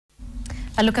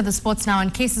A look at the sports now. In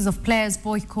cases of players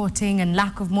boycotting and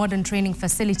lack of modern training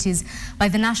facilities by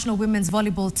the national women's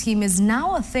volleyball team is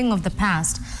now a thing of the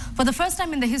past. For the first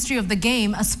time in the history of the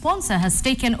game, a sponsor has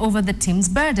taken over the team's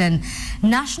burden.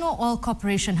 National Oil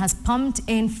Corporation has pumped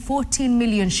in 14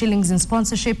 million shillings in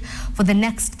sponsorship for the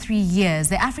next 3 years.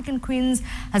 The African Queens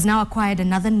has now acquired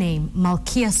another name,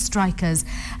 Malkia Strikers,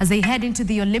 as they head into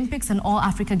the Olympics and All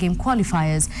Africa Game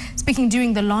qualifiers. Speaking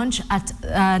during the launch at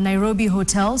Nairobi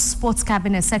Hotel, Sports Cabinet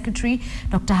Secretary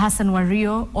Dr. Hassan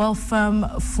Wario, oil firm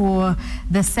for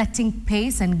the setting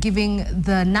pace and giving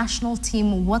the national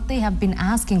team what they have been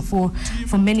asking for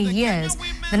many years.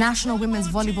 The national women's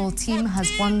volleyball team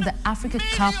has won the Africa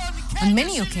Cup on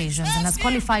many occasions and has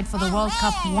qualified for the World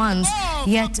Cup once,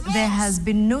 yet there has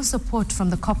been no support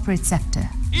from the corporate sector.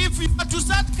 If you were to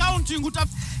start counting,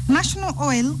 National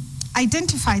Oil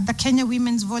identified the Kenya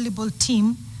women's volleyball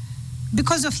team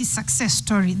because of his success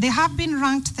story. They have been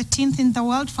ranked 13th in the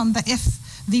world from the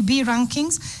FVB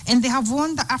rankings, and they have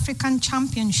won the African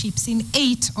Championships in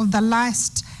 8 of the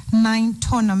last 9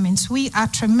 tournaments. We are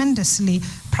tremendously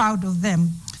proud of them.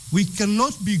 We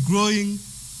cannot be growing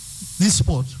this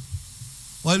sport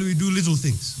while we do little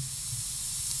things.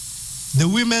 The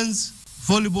women's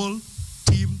volleyball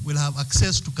team will have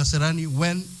access to Kasarani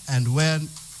when and where,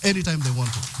 anytime they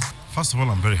want to. First of all,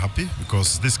 I'm very happy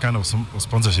because this kind of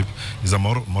sponsorship is a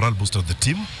morale booster of the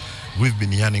team. We've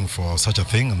been yearning for such a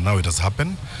thing, and now it has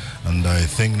happened. And I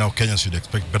think now Kenya should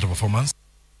expect better performance.